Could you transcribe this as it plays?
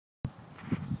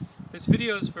This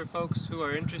video is for folks who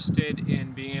are interested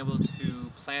in being able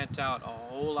to plant out a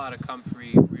whole lot of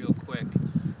comfrey real quick.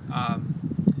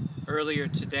 Earlier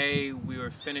today we were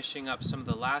finishing up some of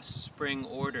the last spring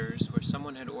orders where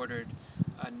someone had ordered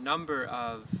a number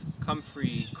of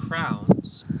comfrey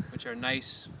crowns, which are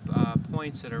nice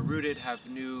points that are rooted, have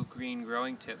new green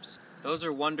growing tips. Those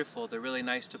are wonderful. They're really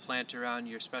nice to plant around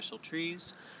your special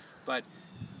trees, but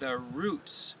the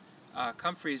roots,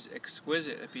 comfrey's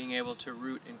exquisite at being able to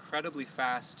root incredibly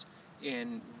fast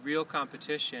in real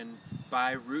competition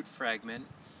by root fragment.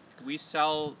 We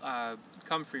sell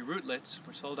comfrey rootlets.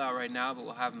 We're sold out right now, but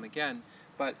we'll have them again.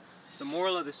 But the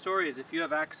moral of the story is if you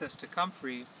have access to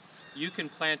comfrey, you can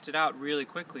plant it out really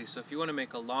quickly. So if you want to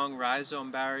make a long rhizome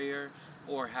barrier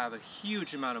or have a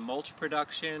huge amount of mulch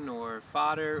production or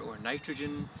fodder or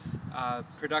nitrogen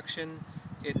production,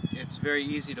 it's very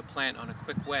easy to plant on a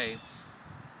quick way.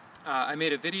 I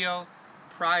made a video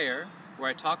prior where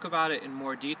I talk about it in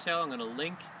more detail. I'm going to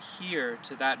link here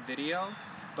to that video,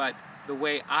 but the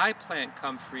way I plant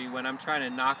comfrey when I'm trying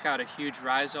to knock out a huge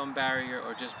rhizome barrier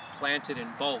or just plant it in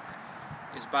bulk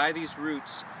is by these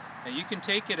roots. Now you can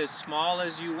take it as small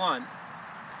as you want.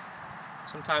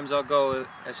 Sometimes I'll go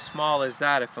as small as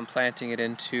that if I'm planting it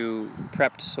into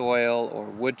prepped soil or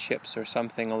wood chips or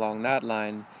something along that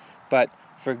line. But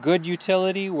for good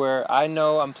utility, where I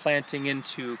know I'm planting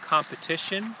into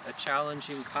competition, a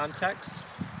challenging context,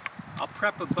 I'll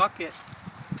prep a bucket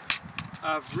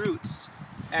of roots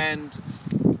and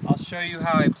I'll show you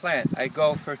how I plant. I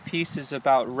go for pieces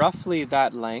about roughly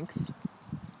that length,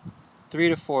 3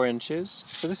 to 4 inches.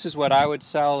 So this is what I would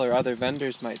sell or other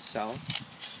vendors might sell.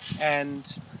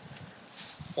 And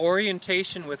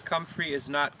orientation with comfrey is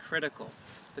not critical.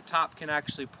 The top can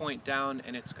actually point down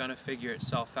and it's going to figure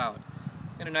itself out.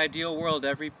 In an ideal world,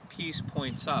 every piece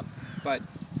points up, but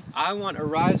I want a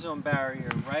rhizome barrier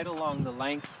right along the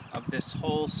length of this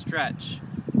whole stretch,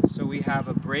 so we have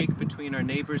a break between our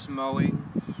neighbor's mowing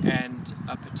and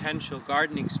a potential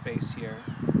gardening space here.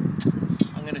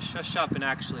 I'm going to shush up and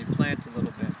actually plant a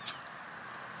little bit.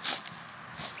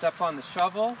 Step on the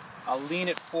shovel, I'll lean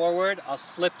it forward, I'll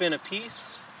slip in a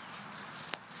piece,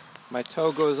 my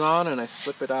toe goes on and I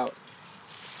slip it out.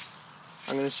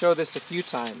 I'm going to show this a few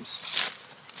times.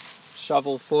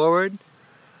 Shovel forward,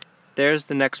 there's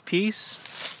the next piece,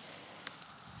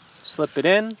 slip it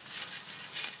in,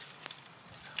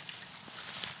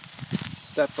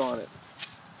 step on it.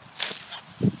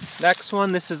 Next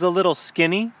one, this is a little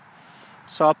skinny,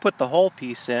 so I'll put the whole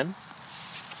piece in,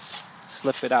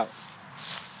 slip it out.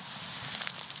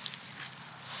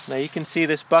 Now you can see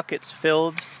this bucket's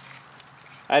filled.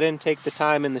 I didn't take the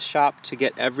time in the shop to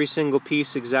get every single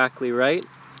piece exactly right,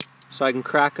 so I can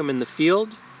crack them in the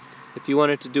field. If you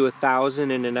wanted to do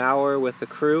 1,000 in an hour with a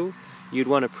crew, you'd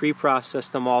want to pre-process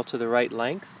them all to the right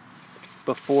length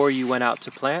before you went out to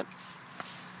plant.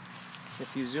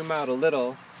 If you zoom out a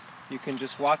little, you can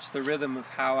just watch the rhythm of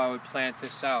how I would plant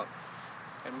this out.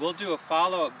 And we'll do a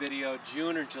follow-up video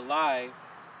June or July.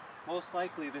 Most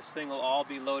likely this thing will all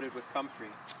be loaded with comfrey.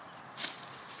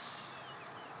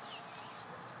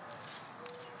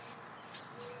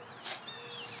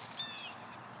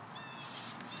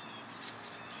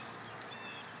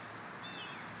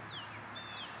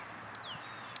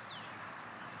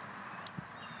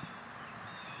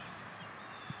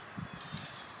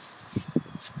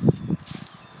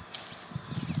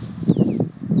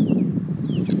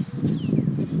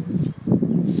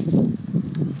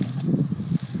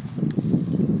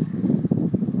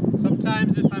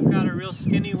 Sometimes if I've got a real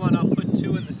skinny one, I'll put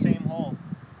 2 in the same hole.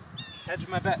 Hedge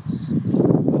my bets.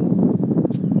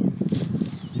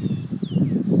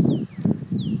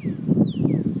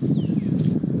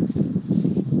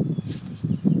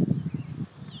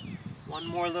 One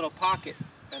more little pocket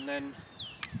and then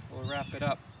we'll wrap it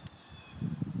up.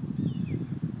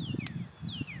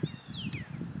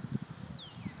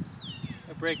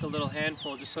 I break a little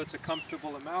handful just so it's a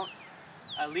comfortable amount.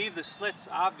 I leave the slits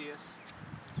obvious,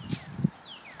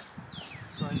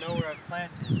 so I know where I've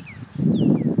planted.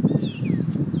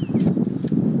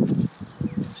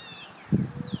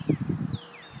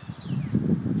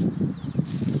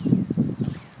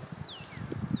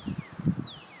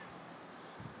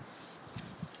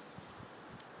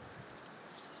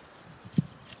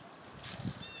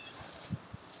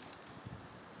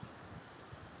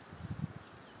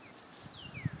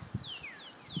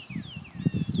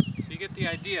 So you get the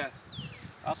idea.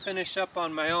 I'll finish up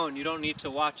on my own, you don't need to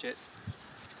watch it.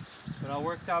 But I'll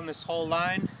work down this whole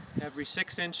line, every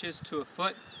 6 inches to a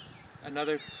foot,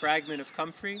 another fragment of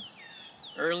comfrey.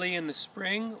 Early in the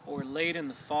spring or late in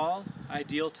the fall,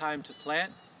 ideal time to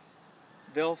plant.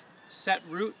 They'll set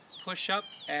root push up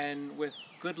and with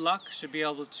good luck should be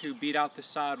able to beat out the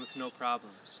sod with no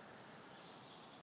problems.